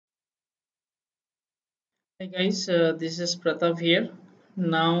Hi guys, this is Pratap here.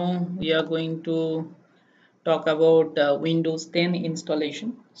 Now we are going to talk about Windows 10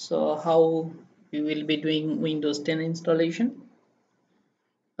 installation. So how we will be doing Windows 10 installation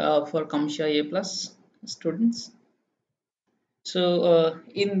for Commercial A Plus students. So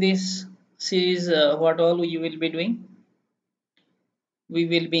in this series, what all you will be doing? We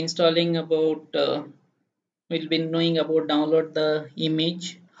will be installing about, we'll be knowing about download the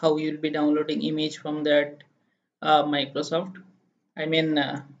image, how you will be downloading image from that Microsoft. I mean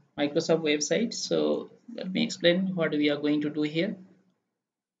Microsoft website. So let me explain what we are going to do here.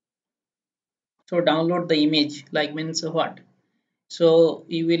 So download the image like means what? So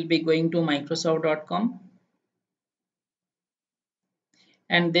you will be going to microsoft.com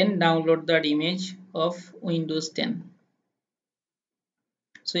and then download that image of Windows 10.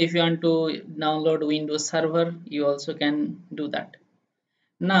 So if you want to download Windows Server, you also can do that.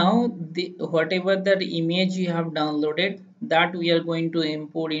 Now the whatever that image you have downloaded, that we are going to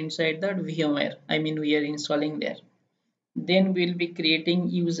import inside that VMware. I mean we are installing there. Then we'll be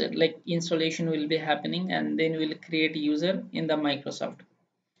creating user, like installation will be happening, and then we'll create user in the Microsoft.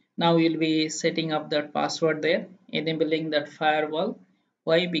 Now we'll be setting up that password there, enabling that firewall.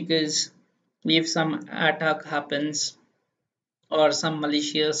 Why? Because if some attack happens or some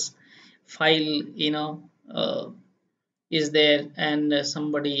malicious file is there, and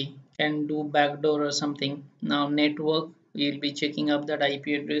somebody can do backdoor or something. Now network, we'll be checking up that IP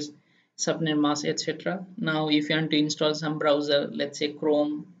address, subnet mask, etc. Now if you want to install some browser, let's say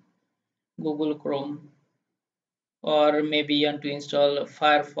Chrome, Google Chrome, or maybe you want to install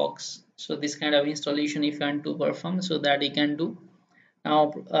Firefox. So this kind of installation if you want to perform, so that you can do.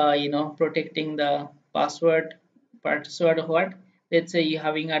 Now protecting the password what, let's say you're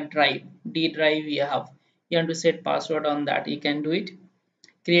having a drive, D drive you have, you want to set password on that, you can do it.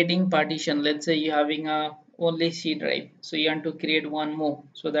 Creating partition, let's say you're having a only C drive, so you want to create one more,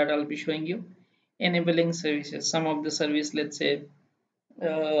 so that I'll be showing you. Enabling services, some of the service, let's say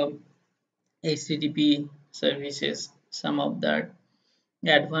uh, HTTP services, some of that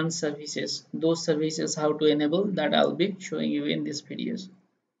advanced services, those services how to enable, that I'll be showing you in this videos.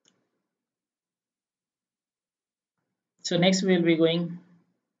 So next we'll be going,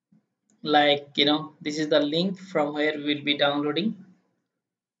 like this is the link from where we'll be downloading,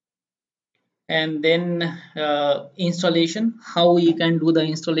 and then installation, how you can do the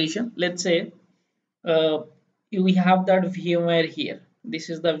installation. Let's say uh, we have that VMware here. This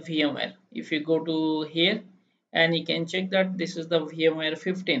is the VMware. If you go to here, and you can check that this is the VMware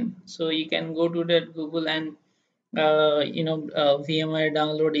 15. So you can go to that Google and VMware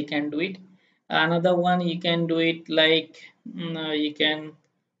download. You can do it. Another one you can do it like you can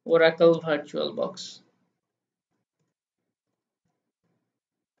Oracle VirtualBox.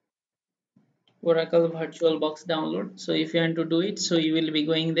 Oracle VirtualBox download. So if you want to do it, so you will be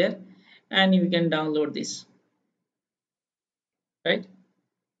going there, and you can download this, right?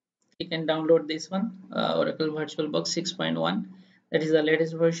 You can download this one, Oracle VirtualBox 6.1. That is the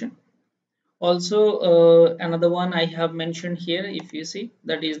latest version. Also, another one I have mentioned here, if you see,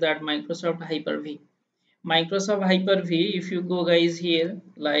 that is that Microsoft Hyper-V. Microsoft Hyper-V, if you go guys here,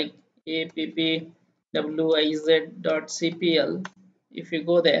 like appwiz.cpl, if you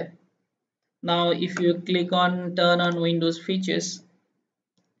go there, now if you click on turn on Windows features,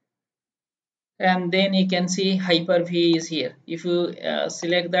 and then you can see Hyper-V is here. If you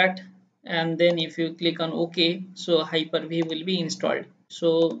select that, and then if you click on OK, so Hyper-V will be installed.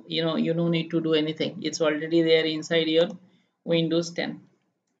 So you don't need to do anything, it's already there inside your Windows 10,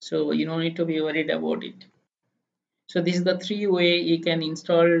 so you don't need to be worried about it. So this is the three way you can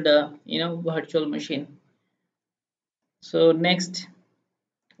install the virtual machine. So next,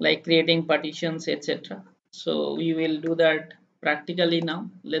 like creating partitions, etc. So we will do that practically now.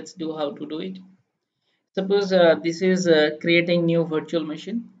 Let's do how to do it. Suppose this is creating new virtual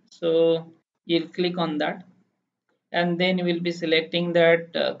machine, so you'll click on that, and then you will be selecting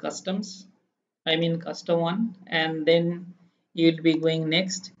that customs, I mean custom one, and then you'll be going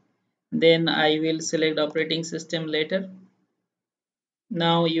next. Then I will select operating system later.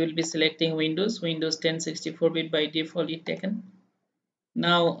 Now you will be selecting Windows 10 64-bit by default is taken.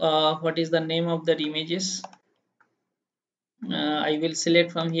 Now what is the name of that images? I will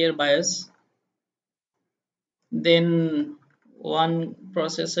select from here BIOS. Then one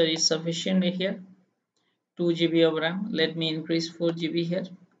processor is sufficient here, 2 GB of RAM. Let me increase 4 GB here,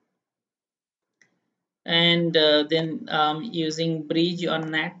 and then using bridge or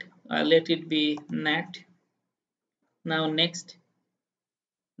NAT. Let it be NAT. Now next,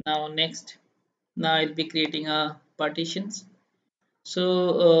 now next. Now I'll be creating a partitions.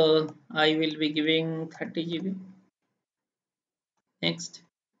 So I will be giving 30 GB. Next,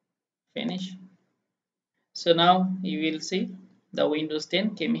 finish. So now you will see the Windows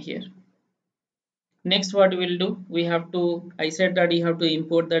 10 came here. Next, what we'll do, we have to, I said that you have to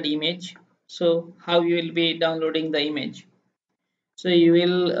import that image. So how you will be downloading the image? So you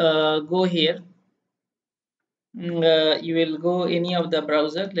will go here. You will go any of the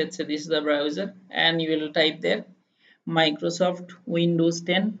browser. Let's say this is the browser, and you will type there Microsoft Windows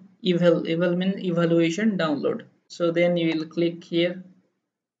 10 evaluation download. So then you will click here.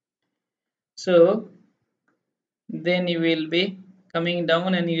 So then you will be coming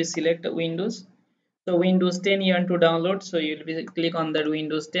down and you select Windows. So Windows 10 you want to download, so you will be click on that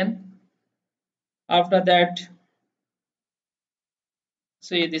Windows 10. After that,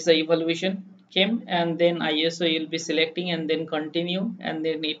 so this evaluation came, and then ISO you'll be selecting and then continue, and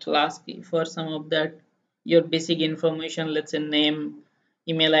then it will ask for some of that your basic information, let's say name,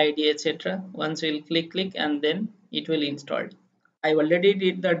 email ID, etc. Once you'll click and then it will install. I already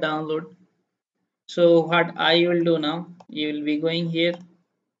did the download. So what I will do now, you will be going here.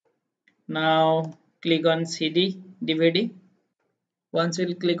 Now click on CD DVD. Once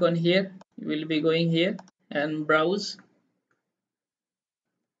you'll click on here, you will be going here and browse.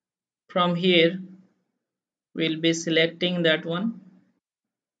 From here we'll be selecting that one,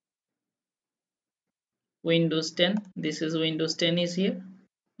 Windows 10. This is Windows 10 is here.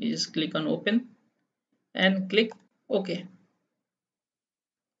 You just click on open and click OK.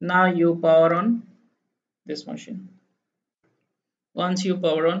 Now you power on this machine. Once you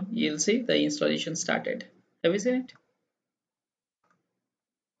power on, you'll see the installation started. Have you seen it?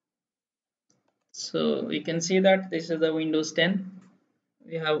 So you can see that this is the Windows 10.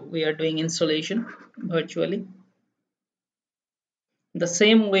 We are doing installation virtually. The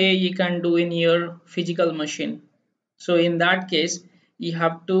same way you can do in your physical machine. So in that case, you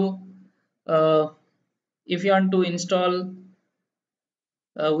have to if you want to install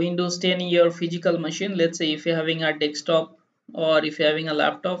Windows 10 in your physical machine, let's say if you're having a desktop or if you're having a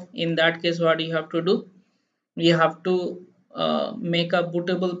laptop, in that case what you have to do, you have to make a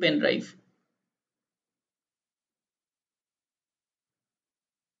bootable pen drive.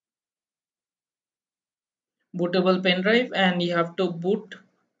 Bootable pen drive, and you have to boot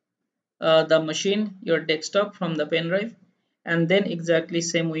the machine, your desktop, from the pen drive, and then exactly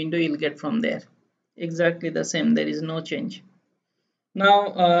same window you'll get from there. Exactly the same, there is no change.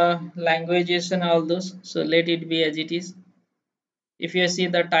 Now languages and all those, so let it be as it is. If you see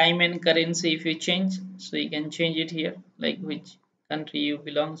the time and currency, if you change, so you can change it here, like which country you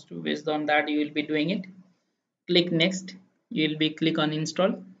belongs to. Based on that you will be doing it. Click next. You will be click on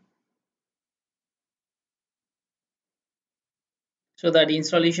install. So that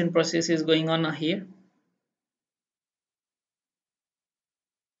installation process is going on here.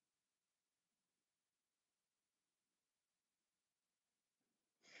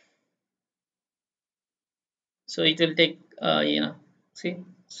 So it will take see,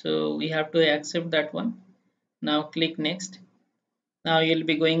 so we have to accept that one. Now click next. Now you'll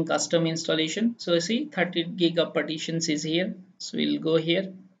be going custom installation. So see 30 gig of partitions is here. So we'll go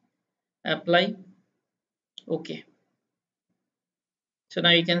here, apply, okay. So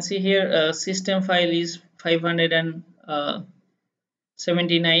now you can see here system file is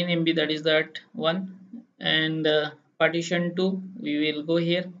 579 MB, that is that one, and partition 2 we will go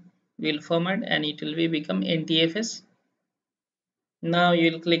here, we'll format and it will be become NTFS. Now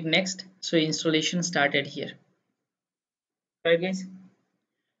you will click next. So installation started here. Right guys,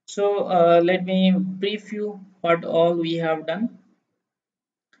 so let me brief you what all we have done.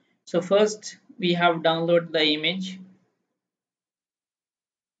 So first we have downloaded the image.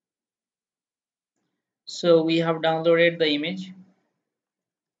 So we have downloaded the image.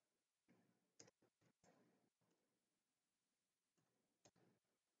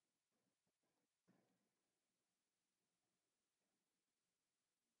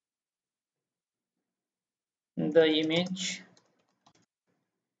 The image.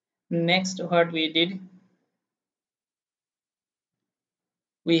 Next what we did,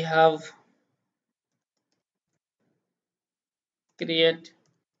 we have create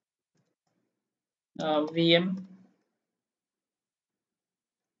VM.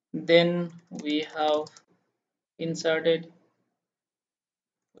 Then we have inserted,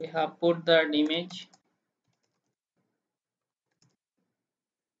 we have put that image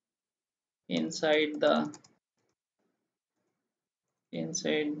inside the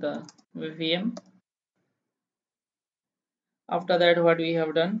VM. After that what we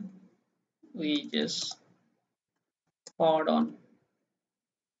have done, we just powered on.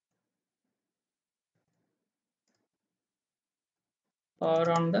 power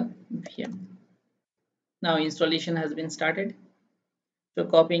on the VM. Now installation has been started. So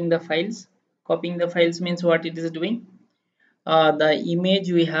copying the files means what it is doing. The image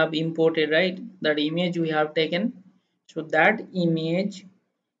we have imported, right? That image we have taken. So that image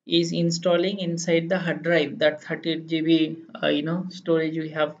is installing inside the hard drive, that 30 GB storage we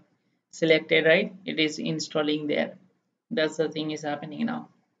have selected, right? It is installing there. That's the thing is happening now.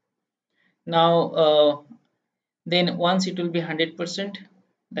 Now then once it will be 100%,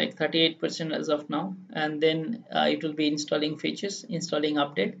 like 38% as of now, and then it will be installing features, installing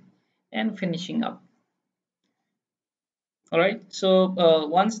update, and finishing up. All right, so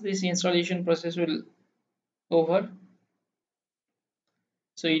once this installation process will over,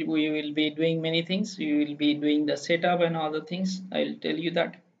 so we will be doing many things. We will be doing the setup and other things. I will tell you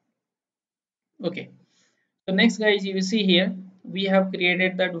that. Okay, so next guys, you will see here we have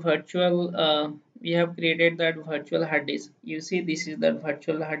created that virtual hard disk. You see this is the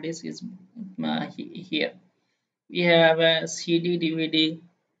virtual hard disk is here. We have a CD DVD.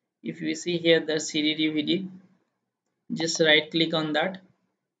 If you see here the CD DVD, just right click on that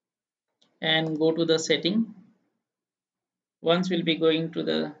and go to the setting. Once we'll be going to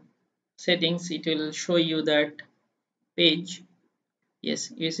the settings, it will show you that page.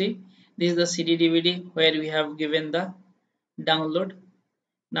 Yes, you see this is the CD DVD where we have given the download.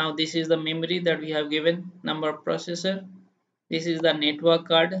 Now this is the memory that we have given, number of processor. This is the network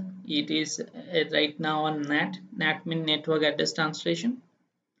card. It is right now on NAT means network address translation.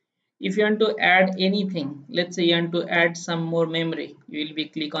 If you want to add anything, let's say you want to add some more memory, you will be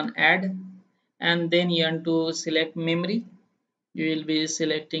click on add, and then you want to select memory, you will be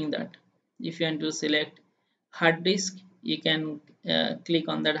selecting that. If you want to select hard disk, you can click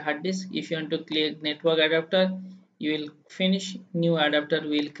on that hard disk. If you want to click network adapter, you will finish, new adapter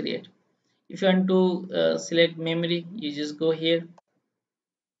will create. If you want to select memory, you just go here.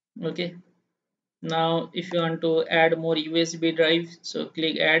 Okay, now if you want to add more USB drive, so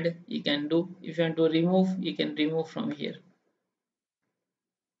click add, you can do. If you want to remove, you can remove from here.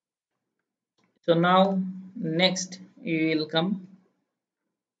 So now next you will come,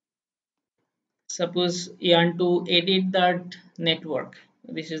 suppose you want to edit that network.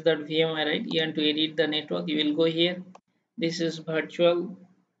 This is that VMware, right? You want to edit the network, you will go here. This is virtual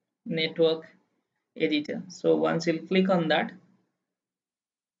network editor. So once you click on that,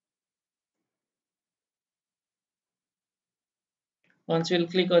 once we'll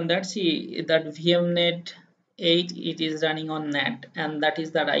click on that, see that vmnet 8, it is running on NAT, and that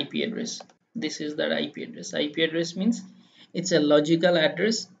is that IP address. This is that IP address. IP address means it's a logical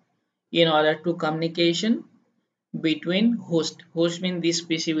address in order to communication between host means this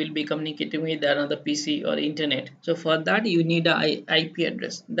PC will be communicating with another PC or internet. So for that you need a IP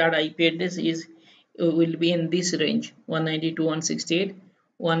address. That IP address is will be in this range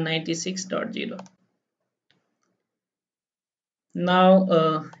 192.168.196.0.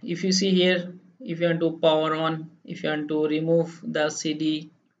 Now if you see here, if you want to power on, if you want to remove the CD,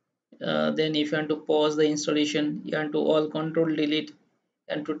 then if you want to pause the installation, you want to all control delete,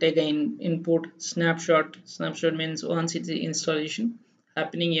 and to take an input snapshot means once it's installation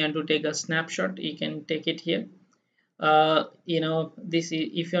happening, you want to take a snapshot, you can take it here. This is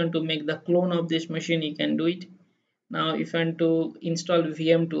if you want to make the clone of this machine, you can do it. Now if you want to install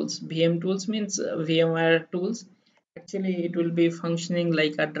VM tools means VMware tools. Actually it will be functioning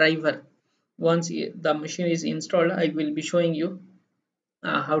like a driver. Once the machine is installed, I will be showing you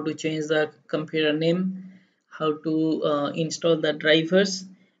how to change the computer name, how to install the drivers,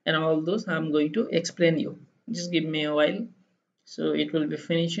 and all those I'm going to explain you. Just give me a while, so it will be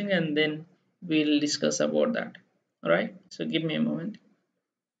finishing and then we'll discuss about that. All right, so give me a moment.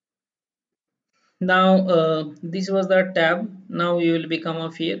 Now this was the tab. Now you will become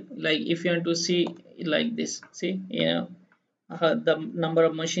up here, like if you want to see like this, see, the number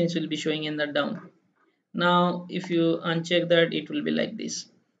of machines will be showing in the down. Now if you uncheck that, it will be like this.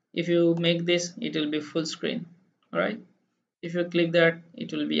 If you make this, it will be full screen. All right, if you click that,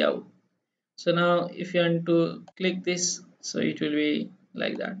 it will be out. So now if you want to click this, so it will be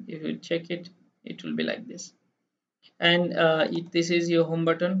like that. If you check it, it will be like this. And if this is your home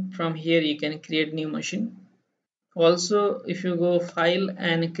button, from here you can create new machine. Also if you go file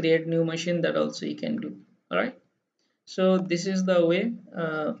and create new machine, that also you can do. All right, so this is the way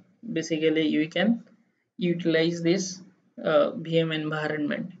basically you can utilize this VM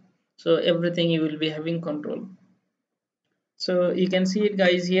environment. So everything you will be having control. So you can see it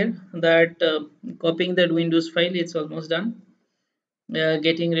guys here that copying that Windows file, it's almost done.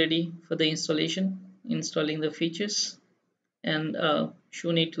 Getting ready for the installation, installing the features, and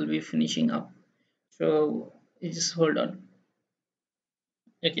soon it will be finishing up. So you just hold on.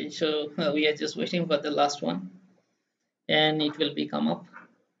 Okay, so we are just waiting for the last one, and it will be come up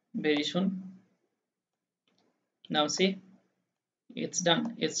very soon. Now see, it's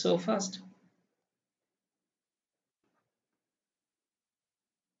done. It's so fast.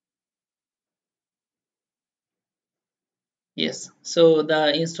 Yes, so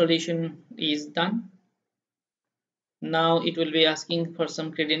the installation is done. Now it will be asking for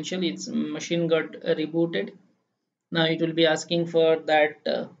some credential. Its machine got rebooted. Now it will be asking for that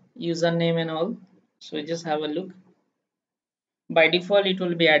username and all. So just have a look. By default it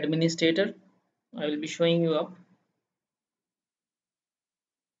will be administrator. I will be showing you up.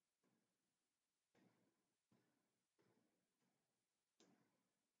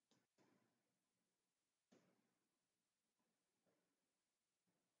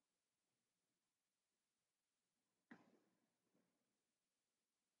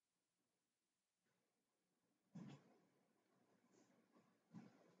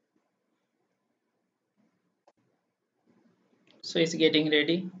 So it's getting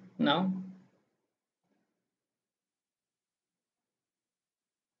ready now.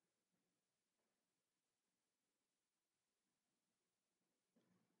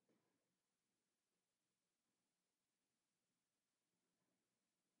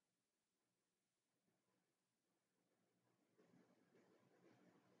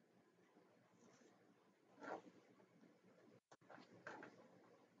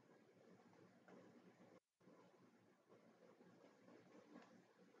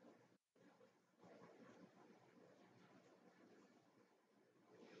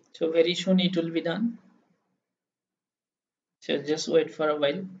 So very soon it will be done. So just wait for a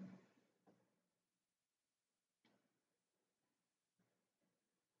while.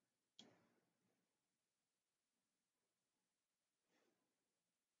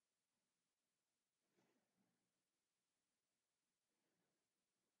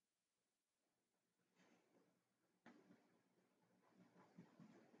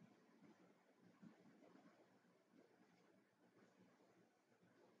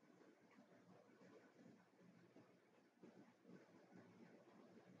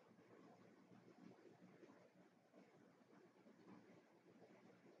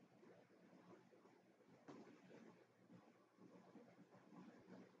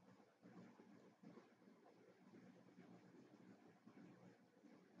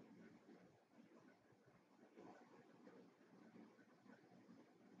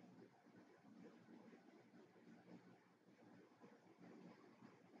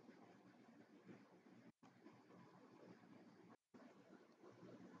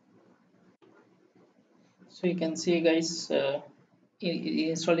 So you can see guys,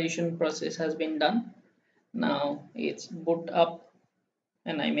 installation process has been done. Now it's boot up,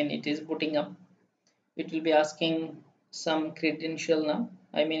 and I mean it is booting up. It will be asking some credential now.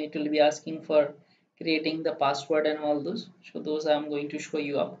 I mean it will be asking for creating the password and all those. So those I'm going to show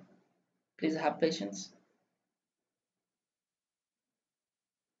you up. Please have patience.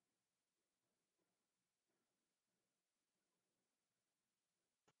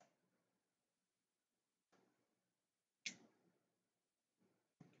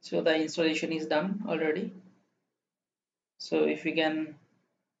 So the installation is done already. So if we can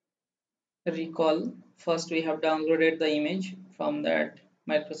recall, first we have downloaded the image from that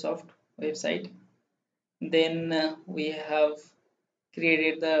Microsoft website. Then we have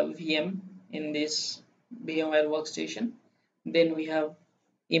created the VM in this VMware workstation. Then we have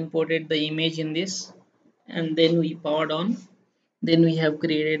imported the image in this, and then we powered on. Then we have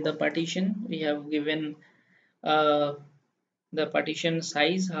created the partition. We have given uh, the partition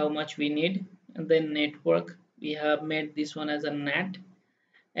size, how much we need, and then network. We have made this one as a NAT,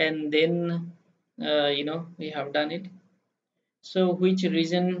 and then we have done it. So which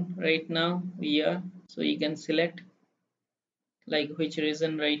region right now we are? So you can select like which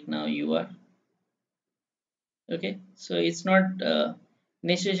region right now you are. Okay, so it's not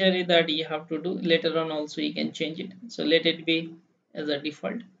necessary that you have to do. Later on also you can change it. So let it be as a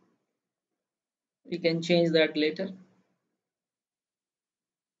default. We can change that later.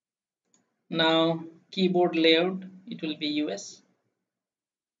 Now keyboard layout, it will be US.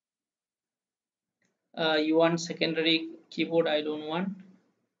 You want secondary keyboard? I don't want.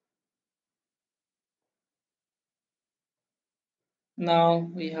 Now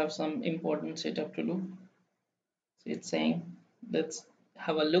we have some important setup to do. So it's saying let's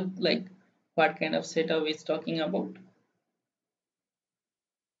have a look like what kind of setup it's talking about.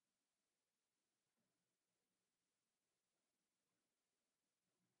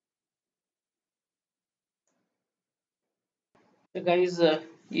 So guys,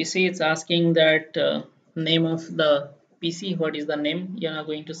 you see it's asking that name of the PC, what is the name you are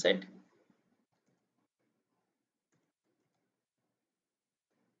going to set?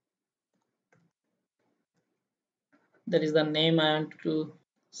 That is the name I want to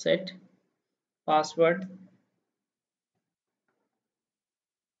set. Password,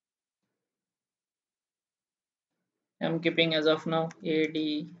 I'm keeping as of now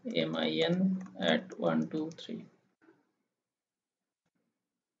admin at 123.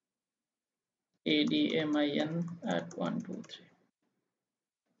 Admin at 123.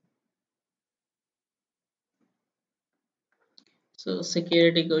 So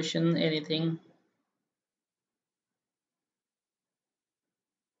security question, anything?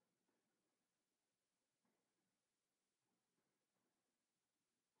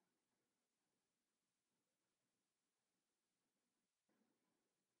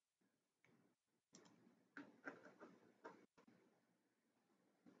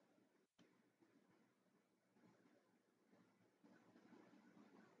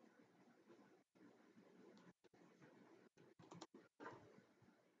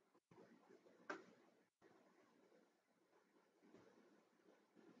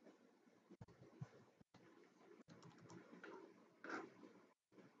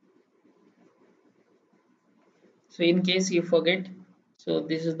 So in case you forget, so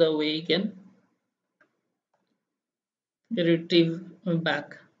this is the way you can retrieve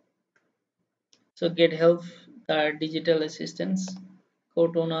back. So get help, the digital assistants,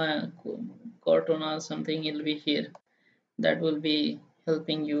 Cortana, Cortana something will be here. That will be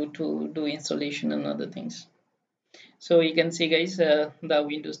helping you to do installation and other things. So you can see guys, the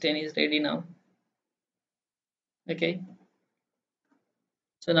Windows 10 is ready now. Okay.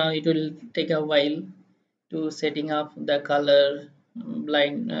 So now it will take a while to setting up the color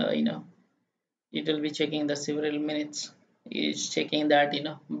blind, it will be checking the several minutes. It's checking that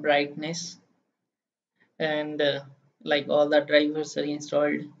brightness and like all the drivers are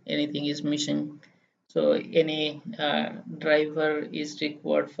installed, anything is missing, so any driver is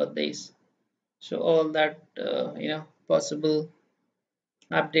required for this, so all that possible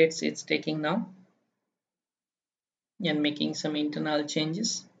updates it's taking now and making some internal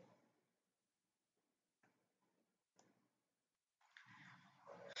changes.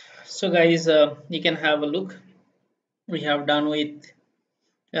 So guys, you can have a look, we have done with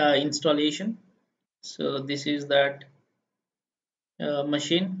installation. So this is that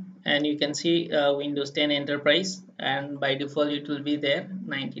machine, and you can see Windows 10 Enterprise, and by default it will be there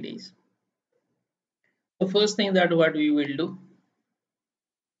 90 days. The first thing that what we will do,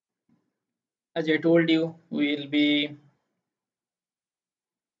 as I told you, we will be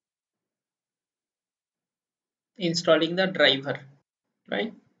installing the driver,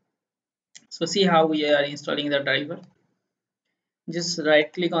 right? So see how we are installing the driver. Just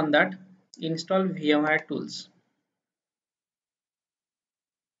right click on that, install VMware tools.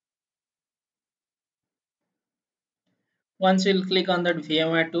 Once you'll click on that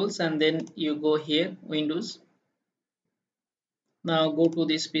VMware tools and then you go here, Windows. Now go to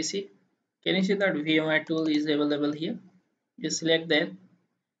this PC. Can you see that VMware tool is available here? You select there,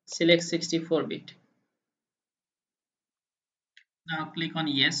 select 64-bit. Now click on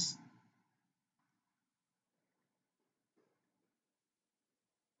yes.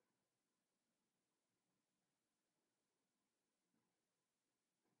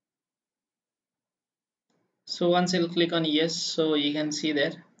 So once you'll click on yes, so you can see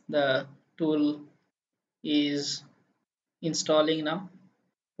that the tool is installing now.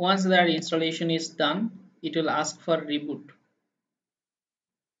 Once that installation is done, it will ask for reboot.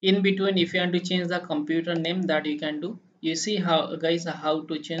 In between, if you want to change the computer name, that you can do. You see how guys how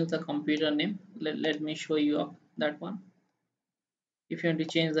to change the computer name. Let me show you up that one. If you want to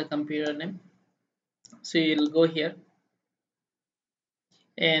change the computer name, so you'll go here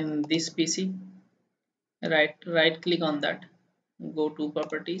and this PC, right click on that, go to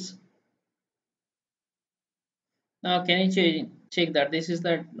properties. Now can you check that this is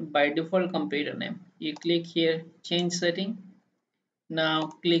the by default computer name. You click here, change setting. Now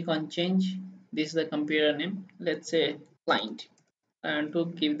click on change. This is the computer name. Let's say client. I want to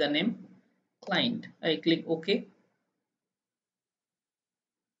give the name client. I click OK.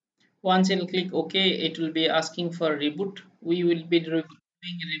 Once you click OK, it will be asking for reboot. We will be doing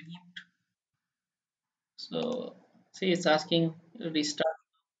reboot. So see, it's asking restart.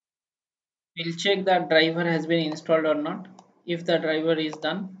 We'll check that driver has been installed or not. If the driver is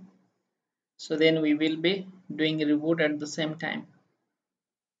done, so then we will be doing reboot at the same time.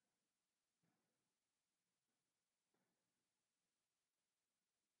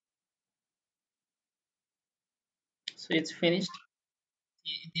 So it's finished.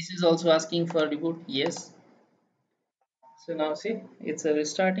 This is also asking for reboot. Yes. So now see, it's a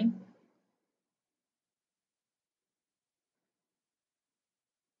restarting.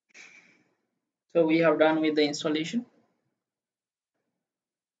 So we have done with the installation.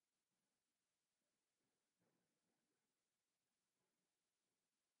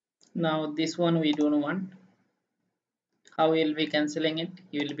 Now this one we don't want. How will be cancelling it?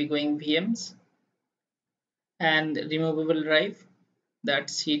 You will be going VMs and removable drive,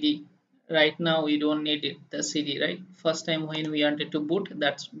 that CD. Right now we don't need it, the CD, right? First time when we wanted to boot,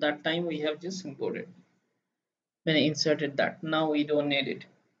 that time we have just imported when I inserted that. Now we don't need it.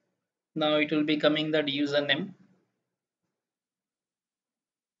 Now it will be coming that username,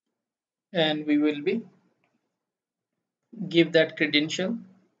 and we will be give that credential.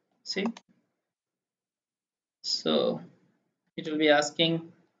 See, so it will be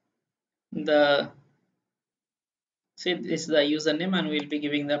asking the, see, this is the username, and we'll be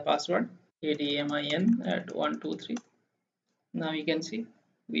giving the password admin at 123. Now you can see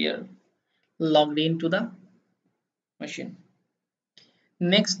we are logged into the machine.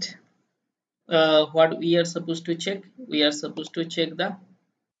 Next, what we are supposed to check, we are supposed to check that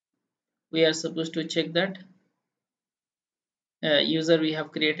user we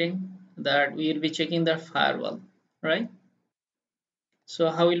have created, that we will be checking the firewall, right?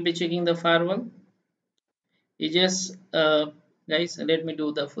 So how we'll be checking the firewall? You just guys, let me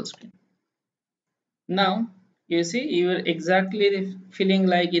do the full screen. Now you see, you are exactly feeling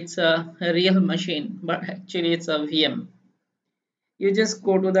like it's a real machine, but actually it's a VM. You just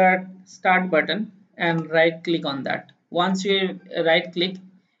go to that start button and right click on that. Once you right click,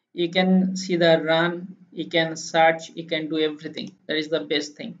 you can see the run, you can search, you can do everything. That is the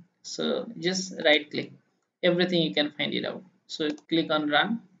best thing. So just right click, everything you can find it out. So click on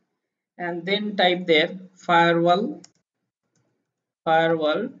run and then type there firewall.cpl.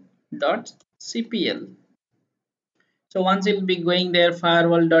 So once it will be going there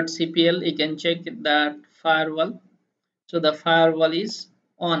firewall.cpl, you can check that firewall. So the firewall is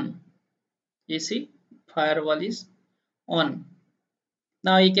on. You see, firewall is on.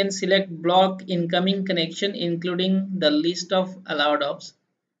 Now you can select block incoming connection including the list of allowed ops,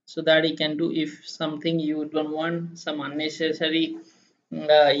 so that you can do if something you don't want, some unnecessary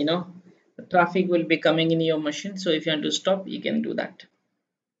you know, traffic will be coming in your machine. So if you want to stop, you can do that.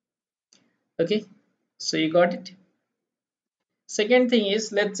 Okay, so you got it. Second thing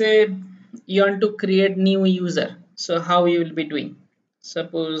is, let's say you want to create new user. So how you will be doing?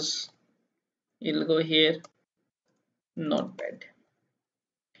 Suppose you'll go here, notepad.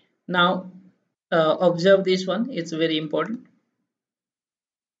 Now observe this one, it's very important.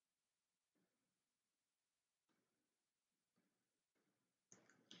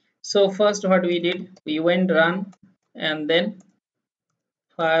 So first what we did, we went run and then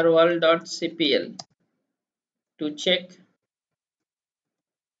firewall.cpl to check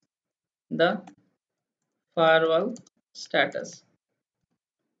the firewall status.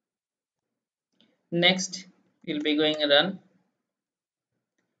 Next we'll be going run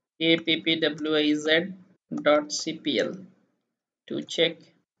appwiz.cpl to check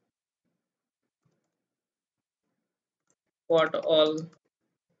what all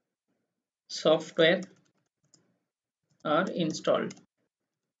software are installed.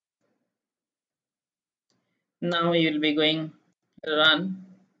 Now you will be going run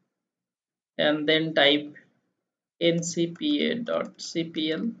and then type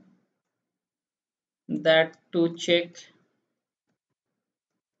ncpa.cpl, that to check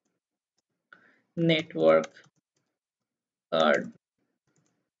network card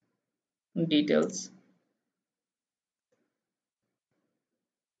details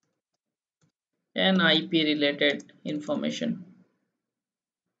and IP related information.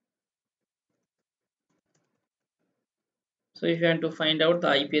 So if you want to find out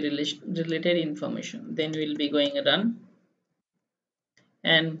the IP related information, then we'll be going run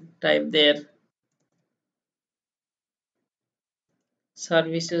and type there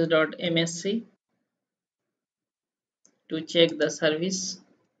services.msc to check the service,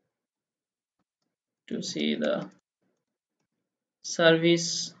 to see the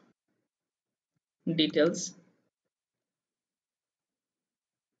service details.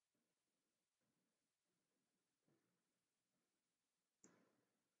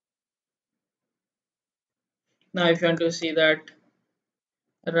 Now if you want to see that,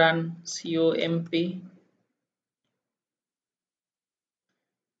 run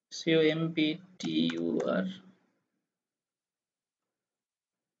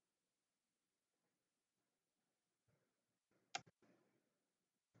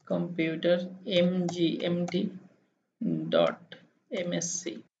comptur computer mgmt dot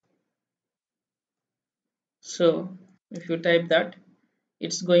msc. So If you type that,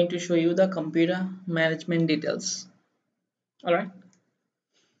 it's going to show you the computer management details. All right.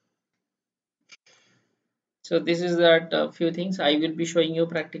 So this is that few things I will be showing you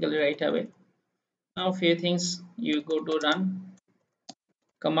practically right away. Now few things, you go to run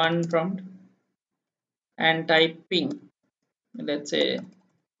command prompt and type ping, let's say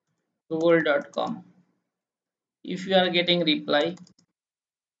google.com. If you are getting reply,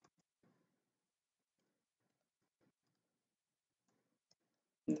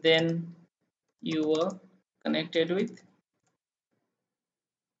 then you are connected with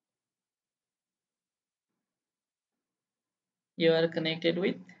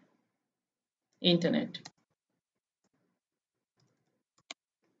internet.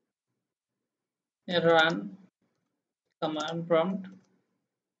 Run command prompt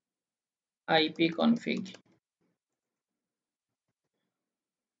ipconfig,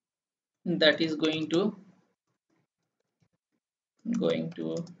 that is going to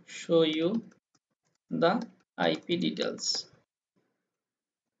show you the IP details.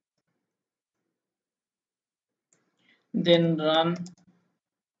 Then run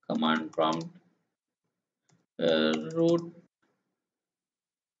command prompt root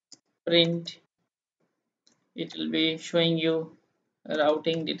print, it will be showing you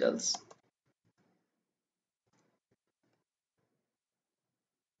routing details.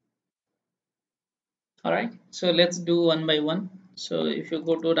 All right, so let's do one by one. So if you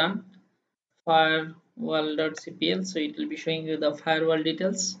go to run firewall.cpl, so it will be showing you the firewall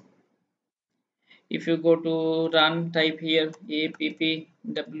details. If you go to run, type here appwiz.cpl,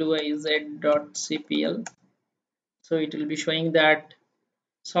 so it will be showing that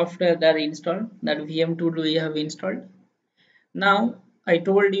software that installed, that VM2 we have installed. Now I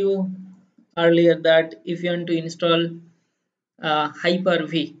told you earlier that if you want to install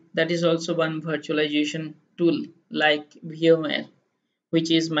Hyper-V, that is also one virtualization tool like VMware, which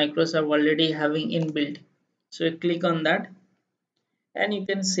is Microsoft already having inbuilt. So you click on that and you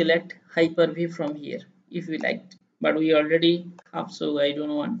can select Hyper-V from here if you liked, but we already have, so I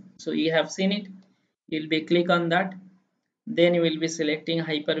don't want. So you have seen it, you'll be click on that, then you will be selecting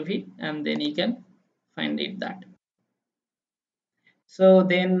Hyper-V and then you can find it that. So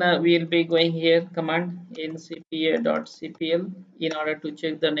then we'll be going here command ncpa.cpl in order to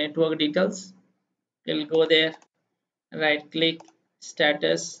check the network details. We'll go there, right click,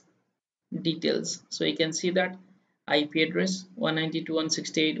 status, details. So you can see that IP address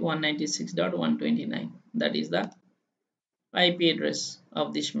 192.168.196.129, that is the IP address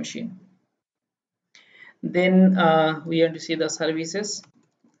of this machine. Then we have to see the services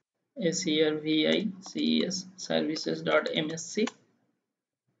is here VICES services.msc.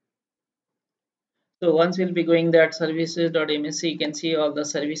 So once we'll be going that services.msc, you can see all the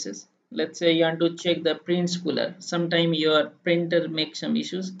services. Let's say you want to check the print spooler. Sometime your printer makes some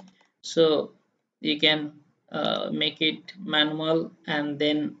issues, so you can make it manual and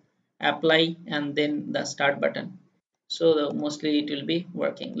then apply and then the start button. So mostly it will be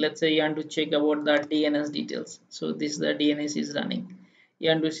working. Let's say you want to check about the DNS details. So this the DNS is running.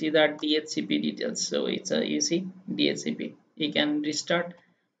 You want to see that DHCP details. So it's a, you see DHCP. You can restart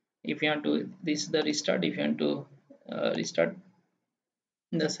if you want to, this is the restart. If you want to restart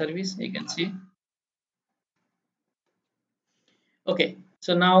the service, you can see. Okay,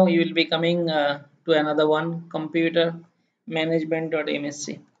 so now you will be coming to another one, computer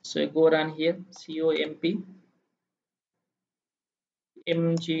management.msc. So you go run here comp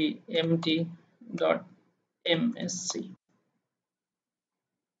mgmt.msc.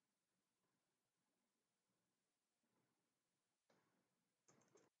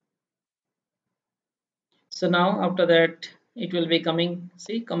 So now after that it will be coming,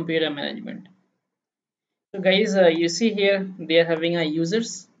 see, computer management. So guys, you see here they are having a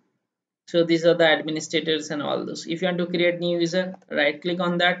users. So these are the administrators and all those. If you want to create new user, right click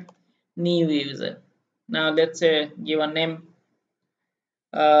on that, new user. Now let's say give a name,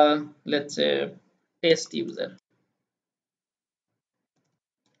 let's say test user,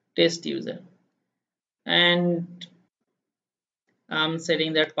 test user, and I'm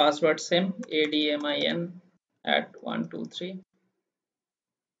setting that password same, admin at 123,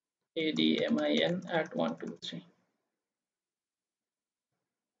 admin at 123.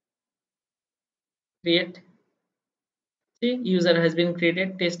 Create. See, user has been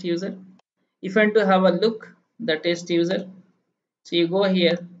created, test user. If you want to have a look the test user, so you go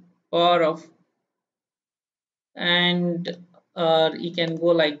here, power off, and you can go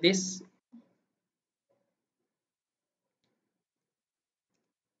like this.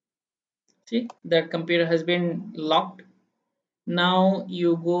 See, that computer has been locked. Now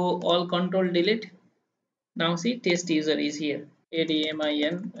you go all control delete, Now see, test user is here,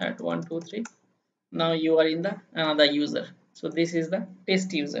 admin at 123. Now you are in the another user, so this is the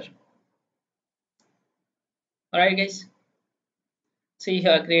test user. All right guys, see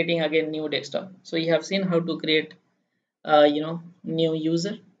here creating again new desktop. So you have seen how to create new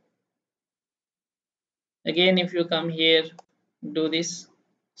user. Again, if you come here, do this.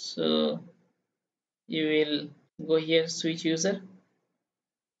 So you will go here, switch user.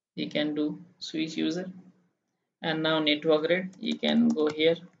 You can do switch user, and now network rate. You can go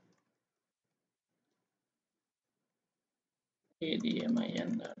here, admin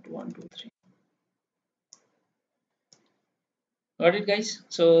at 123. Got it, guys?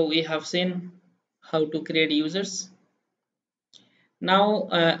 So we have seen how to create users. Now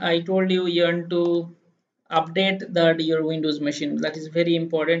I told you you want to update that your Windows machine. That is very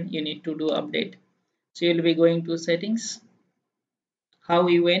important. You need to do update. So you'll be going to settings. How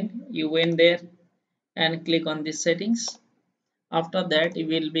you went? You went there and click on this settings. After that, you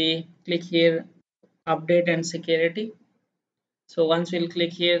will be click here update and security. So once we'll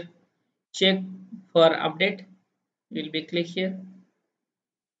click here, check for update. Will be click here.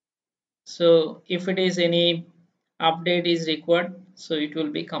 So if it is any update is required, so it will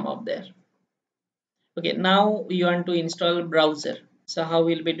be come up there. Okay, now you want to install browser. So how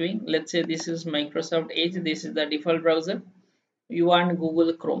we'll be doing? Let's say this is Microsoft Edge. This is the default browser. You want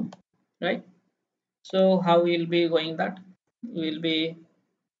Google Chrome, right? So how we'll be going that? We'll be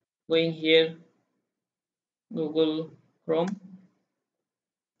going here, Google Chrome.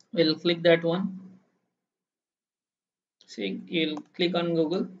 We'll click that one. See, you'll click on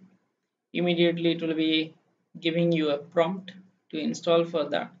Google. Immediately it will be giving you a prompt to install for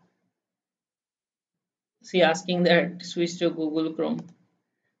that. See, asking that switch to Google Chrome.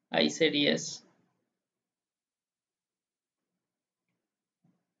 I said yes.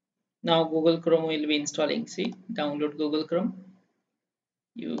 Now Google Chrome will be installing. See, download Google Chrome.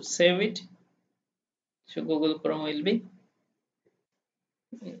 You save it. So Google Chrome will be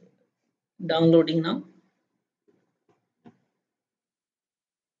downloading now.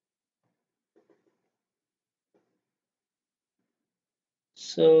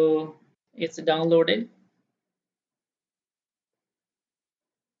 So it's downloaded.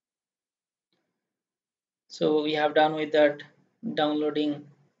 So we have done with that downloading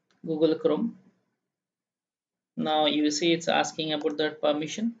Google Chrome. Now you see it's asking about that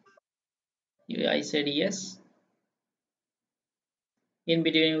permission. I said yes. In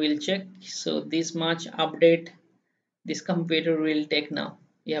between we'll check. So this much update this computer will take now.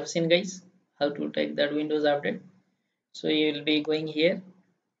 You have seen guys how to take that Windows update. So you will be going here.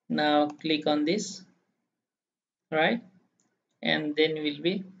 Now click on this, right? And then we'll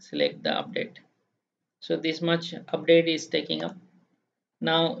be select the update. So this much update is taking up.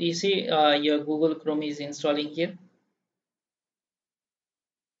 Now you see your Google Chrome is installing here.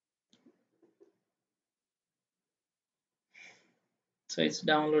 So it's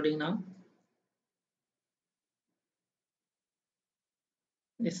downloading now.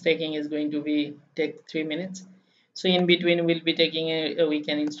 This taking is going to be take 3 minutes. So in between we'll be taking we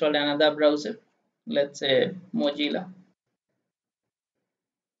can install another browser. Let's say Mozilla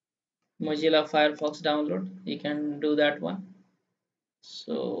Firefox download. You can do that one.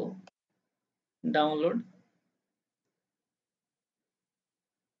 So download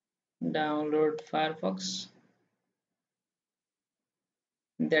Firefox.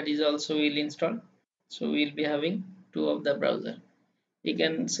 That is also will install. So we'll be having two of the browser. You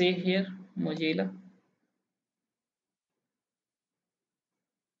can see here Mozilla.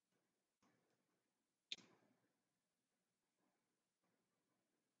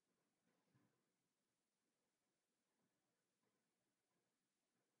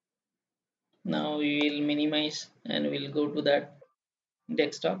 Now we will minimize and we'll go to that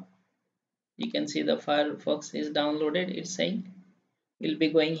desktop. You can see the Firefox is downloaded. It's saying we'll be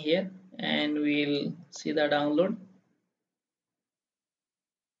going here and we'll see the download.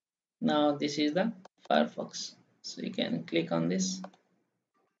 Now this is the Firefox. So you can click on this.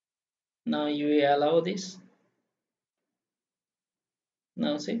 Now you will allow this.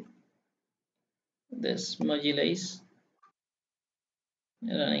 Now see this Mozilla is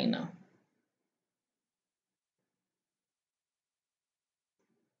running now.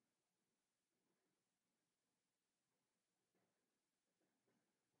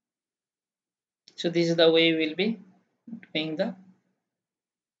 So this is the way we'll be doing the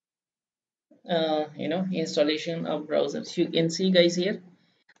installation of browsers. You can see guys here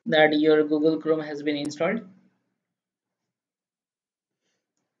that your Google Chrome has been installed.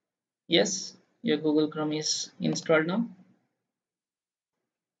 Yes, your Google Chrome is installed now.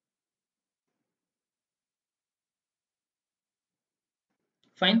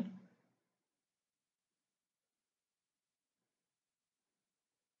 Fine.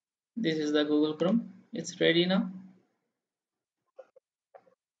 This is the Google Chrome. It's ready now.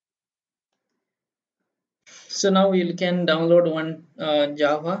 So now you can download one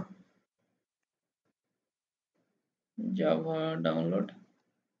Java download.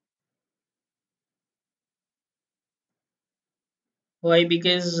 Why?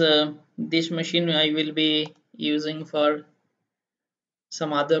 Because this machine I will be using for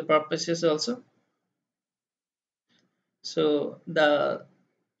some other purposes also. So the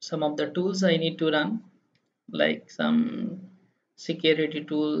some of the tools I need to run, like some security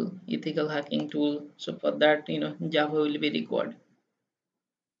tool, ethical hacking tool. So for that, Java will be required.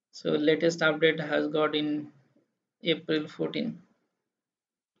 So latest update has got in April 14.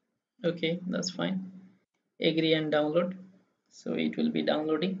 Okay, that's fine. Agree and download. So it will be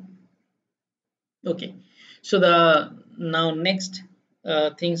downloading. Okay. So the now next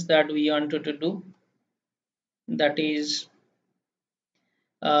things that we wanted to do, that is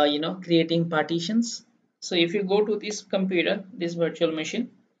creating partitions. So if you go to this computer, this virtual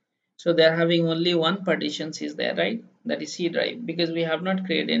machine, so they're having only one partitions is there, right? That is C drive, because we have not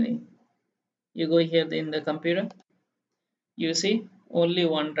created any. You go here in the computer, you see only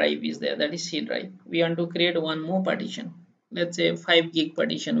one drive is there, that is C drive. We want to create one more partition, let's say 5 gig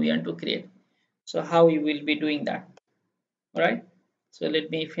partition we want to create. So how we will be doing that? All right, so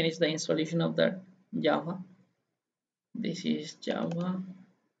let me finish the installation of that Java. This is Java.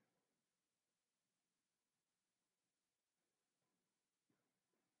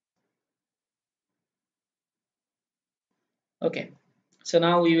 Okay, so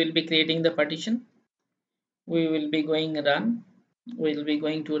now we will be creating the partition. We will be going run. We will be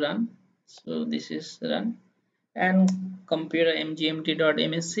going to run. So this is run, and computer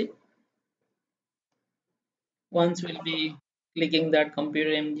mgmt.msc. Once we'll be clicking that computer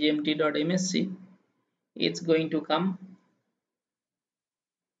mgmt.msc, it's going to come.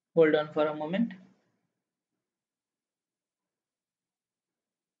 Hold on for a moment.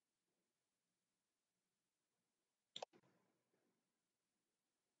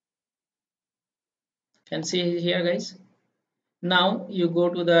 Can see here, guys. Now you go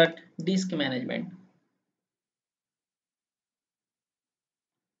to that disk management.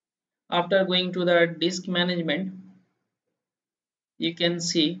 After going to the disk management, you can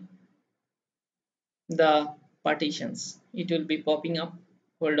see the partitions. It will be popping up.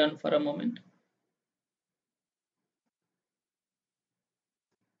 Hold on for a moment.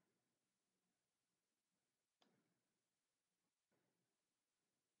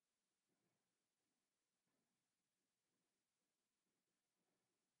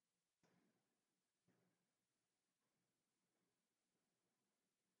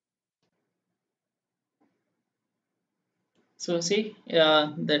 So see,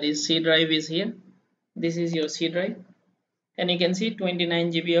 that is C drive is here. This is your C drive, and you can see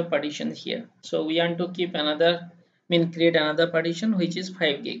 29 GB of partition here. So we want to keep another, create another partition which is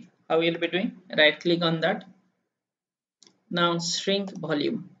 5 gig. How we'll be doing? Right click on that. Now shrink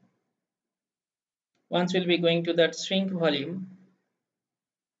volume. Once we'll be going to that shrink volume,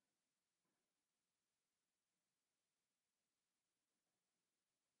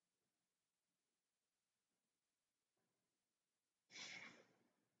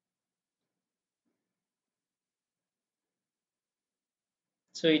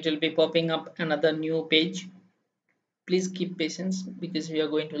 so it will be popping up another new page. Please keep patience because we are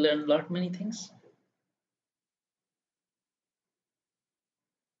going to learn a lot many things.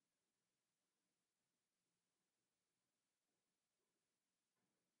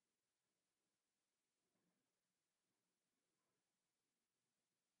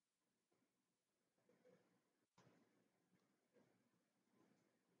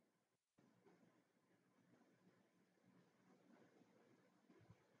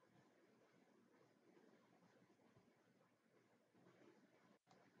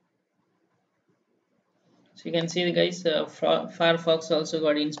 So you can see, guys, Firefox also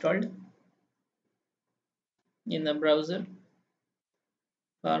got installed in the browser.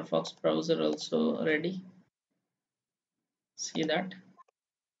 Firefox browser also ready. See that?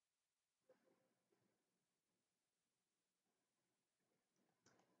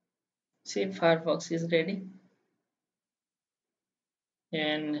 See, Firefox is ready,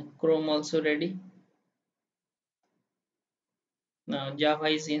 and Chrome also ready. Now Java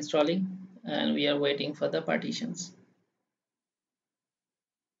is installing, and we are waiting for the partitions.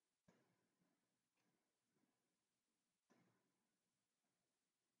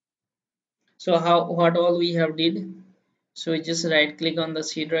 So what all we have did? So we just right click on the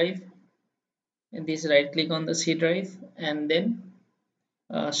C drive, and this right click on the C drive, and then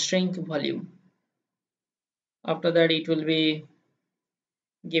shrink volume. After that it will be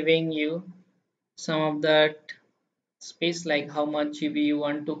giving you some of that space, like how much GB you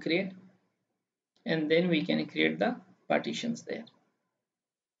want to create, and then we can create the partitions there.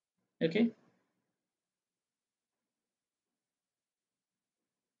 Okay,